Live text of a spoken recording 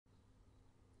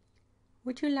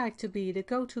Would you like to be the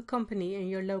go-to company in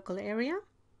your local area?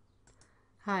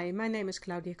 Hi, my name is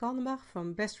Claudia Kaldenbach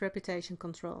from Best Reputation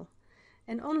Control.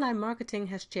 And online marketing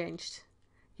has changed.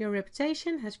 Your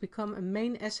reputation has become a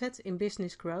main asset in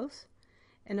business growth,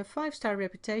 and a 5-star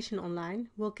reputation online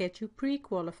will get you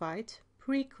pre-qualified,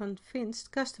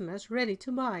 pre-convinced customers ready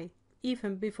to buy,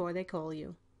 even before they call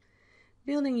you.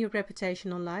 Building your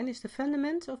reputation online is the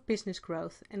fundament of business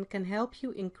growth and can help you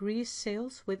increase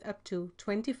sales with up to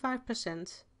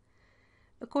 25%.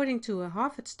 According to a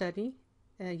Harvard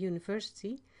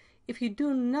university, if you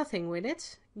do nothing with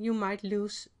it, you might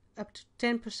lose up to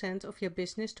 10% of your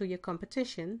business to your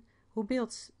competition who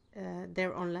builds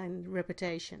their online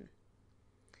reputation.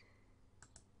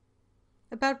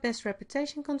 About Best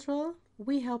Reputation Control,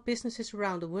 we help businesses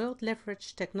around the world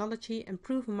leverage technology and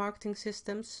proven marketing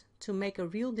systems to make a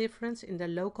real difference in their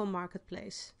local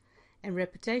marketplace. And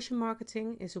reputation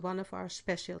marketing is one of our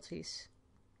specialties.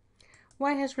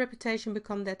 Why has reputation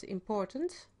become that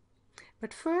important?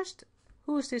 But first,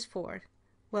 who is this for?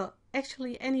 Well,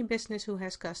 actually any business who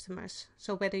has customers.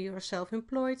 So whether you're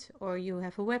self-employed or you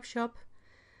have a web shop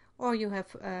or you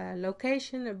have a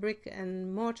location, a brick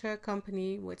and mortar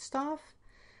company with staff,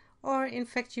 or in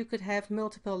fact you could have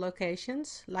multiple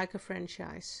locations like a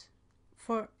franchise.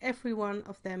 For every one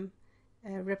of them,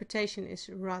 reputation is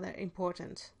rather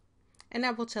important. And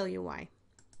I will tell you why.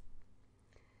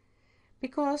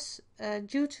 Because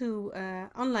due to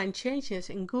online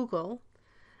changes in Google,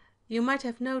 you might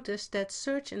have noticed that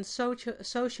search and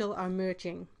social are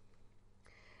merging.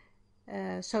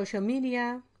 Social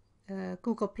media,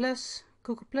 Google Plus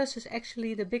is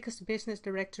actually the biggest business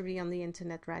directory on the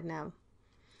internet right now.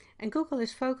 And Google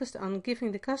is focused on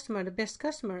giving the customer the best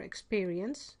customer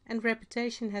experience, and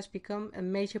reputation has become a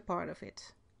major part of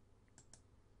it.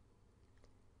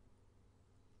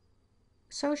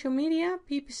 Social media,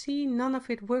 PPC, none of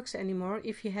it works anymore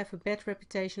if you have a bad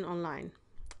reputation online.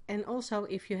 And also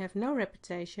if you have no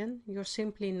reputation, you're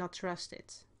simply not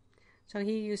trusted. So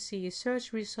here you see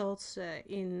search results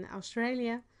in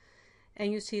Australia,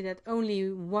 and you see that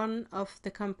only one of the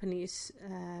companies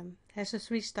has a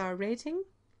 3-star rating.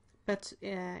 But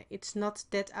it's not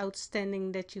that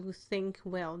outstanding that you think,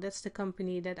 well, that's the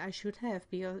company that I should have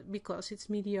because it's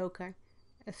mediocre,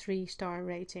 a 3-star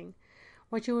rating.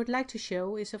 What you would like to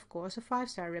show is, of course, a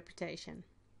 5-star reputation.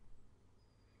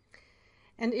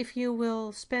 And if you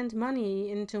will spend money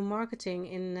into marketing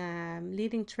in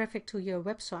leading traffic to your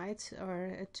website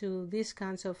or to this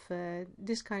kind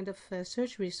of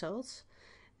search results,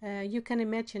 you can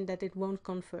imagine that it won't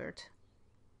convert.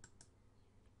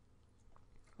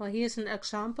 Well, here's an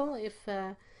example.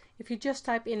 If you just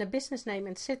type in a business name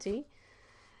and city,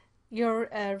 your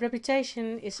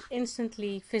reputation is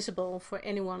instantly visible for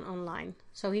anyone online.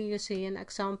 So here you see an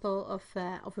example of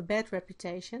a bad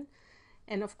reputation,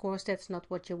 and of course that's not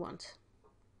what you want.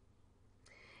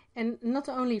 And not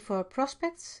only for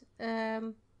prospects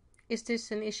is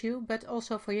this an issue, but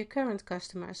also for your current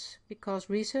customers, because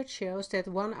research shows that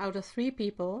 1 out of 3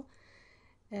 people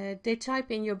they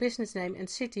type in your business name and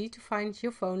city to find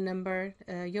your phone number,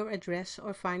 your address,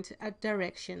 or find out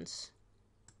directions.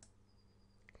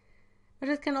 But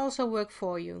it can also work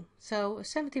for you. So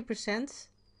 70%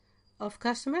 of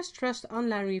customers trust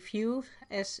online reviews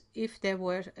as if it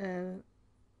were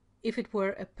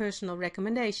a personal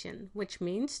recommendation, which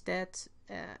means that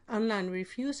online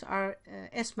reviews are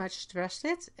as much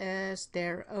trusted as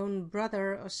their own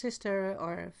brother or sister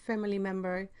or family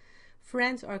member,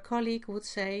 friend or colleague would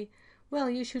say, well,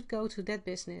 you should go to that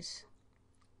business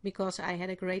because I had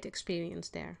a great experience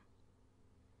there.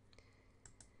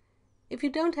 If you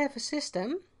don't have a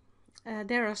system,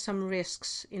 there are some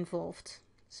risks involved.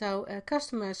 So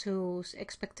customers whose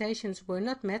expectations were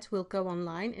not met will go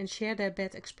online and share their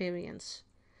bad experience.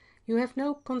 You have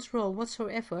no control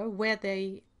whatsoever where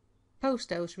they post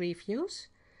those reviews,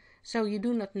 so you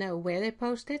do not know where they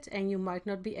post it and you might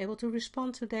not be able to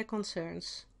respond to their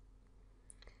concerns.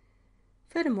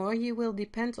 Furthermore, you will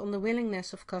depend on the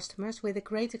willingness of customers with a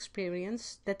great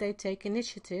experience that they take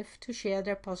initiative to share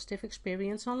their positive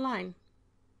experience online.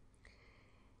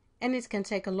 And it can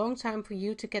take a long time for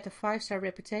you to get a 5-star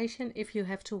reputation if you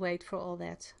have to wait for all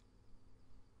that.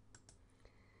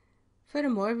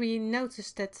 Furthermore, we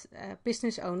noticed that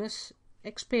business owners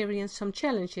experience some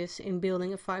challenges in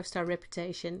building a 5-star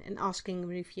reputation and asking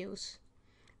reviews.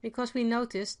 Because we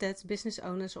noticed that business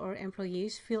owners or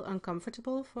employees feel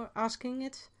uncomfortable for asking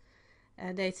it.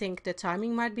 They think the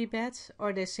timing might be bad,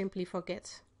 or they simply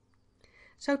forget.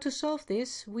 So to solve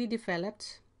this, we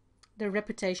developed the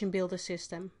Reputation Builder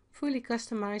system, fully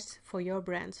customized for your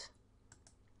brand.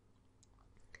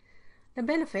 The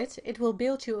benefit, it will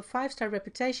build you a 5-star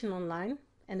reputation online,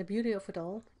 and the beauty of it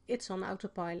all, it's on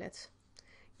autopilot.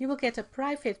 You will get a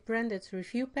private branded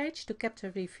review page to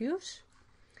capture reviews.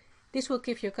 This will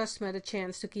give your customer the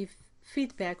chance to give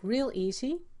feedback real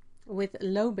easy with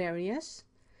low barriers,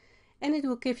 and it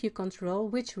will give you control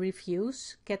which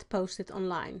reviews get posted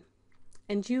online,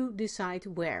 and you decide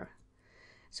where.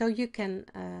 So you can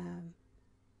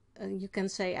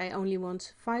say, I only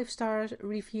want 5-star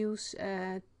reviews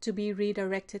to be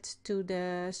redirected to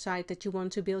the site that you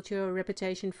want to build your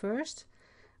reputation first,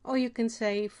 or you can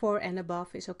say 4 and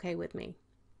above is okay with me.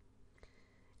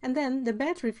 And then the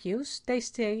bad reviews, they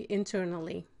stay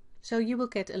internally, so you will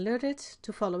get alerted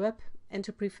to follow up and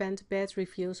to prevent bad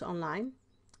reviews online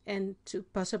and to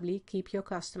possibly keep your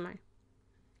customer.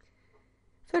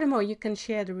 Furthermore, you can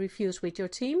share the reviews with your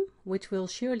team, which will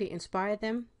surely inspire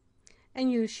them.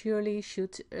 And you surely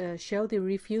should show the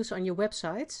reviews on your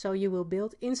website, so you will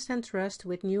build instant trust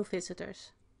with new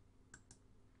visitors.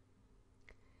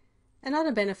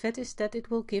 Another benefit is that it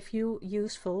will give you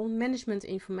useful management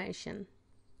information.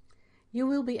 You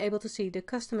will be able to see the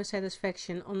customer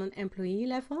satisfaction on an employee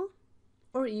level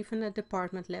or even a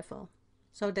department level.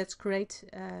 So that's great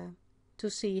to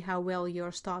see how well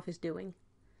your staff is doing.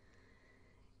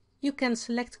 You can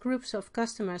select groups of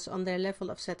customers on their level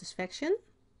of satisfaction.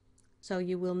 So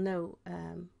you will know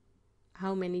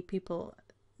how many people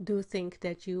do think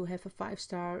that you have a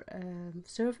 5-star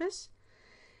service.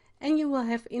 And you will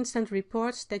have instant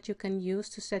reports that you can use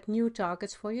to set new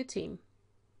targets for your team.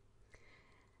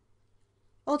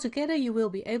 Altogether, you will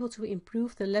be able to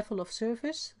improve the level of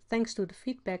service thanks to the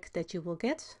feedback that you will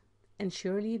get, and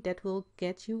surely that will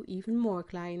get you even more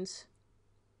clients.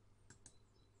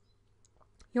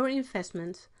 Your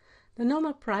investment. The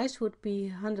normal price would be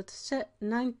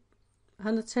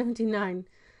 179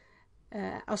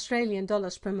 Australian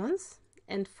dollars per month,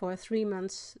 and for 3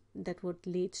 months that would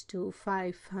lead to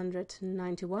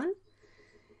 591.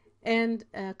 And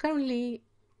currently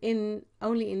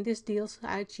only in this deal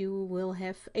site you will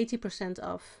have 80%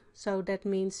 off, so that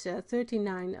means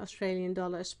 39 Australian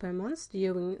dollars per month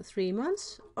during 3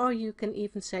 months, or you can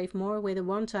even save more with a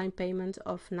one-time payment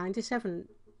of $97.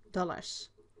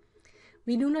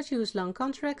 We do not use long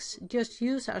contracts, just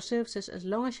use our services as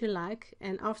long as you like,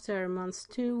 and after month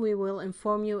 2 we will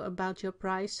inform you about your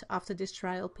price after this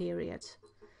trial period.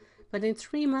 But in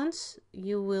 3 months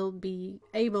you will be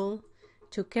able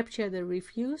to capture the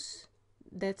reviews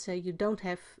that you don't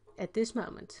have at this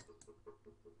moment.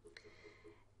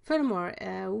 Furthermore,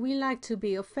 we like to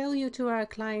be of value to our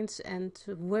clients and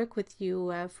to work with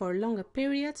you for a longer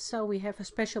period, so we have a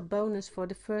special bonus for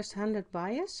the first 100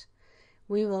 buyers.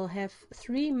 We will have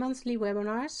 3 monthly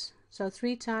webinars, so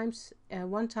 3 times,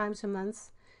 1 time a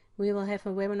month. We will have a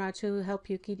webinar to help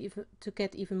you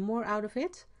get even more out of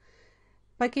it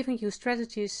by giving you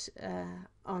strategies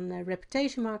on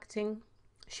reputation marketing,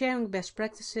 sharing best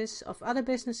practices of other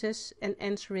businesses, and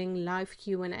answering live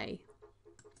Q&A.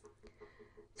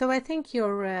 So I think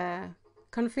you're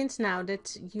convinced now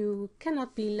that you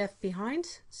cannot be left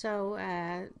behind. So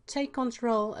take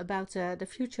control about the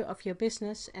future of your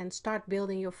business and start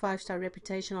building your 5-star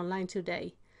reputation online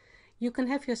today. You can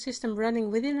have your system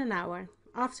running within an hour.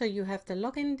 After you have the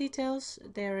login details,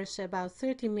 there is about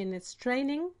 30 minutes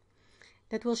training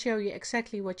that will show you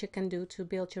exactly what you can do to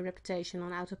build your reputation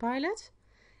on autopilot.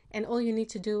 And all you need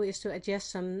to do is to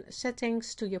adjust some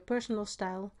settings to your personal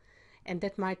style, and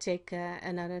that might take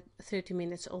another 30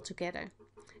 minutes altogether.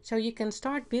 So you can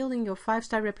start building your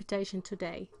 5-star reputation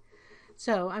today.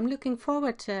 So I'm looking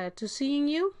forward to seeing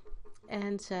you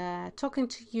and talking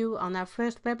to you on our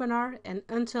first webinar. And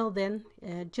until then,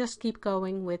 just keep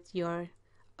going with your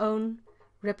own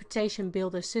reputation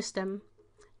builder system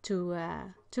to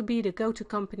be the go-to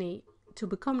company, to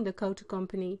become the go-to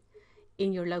company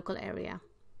in your local area.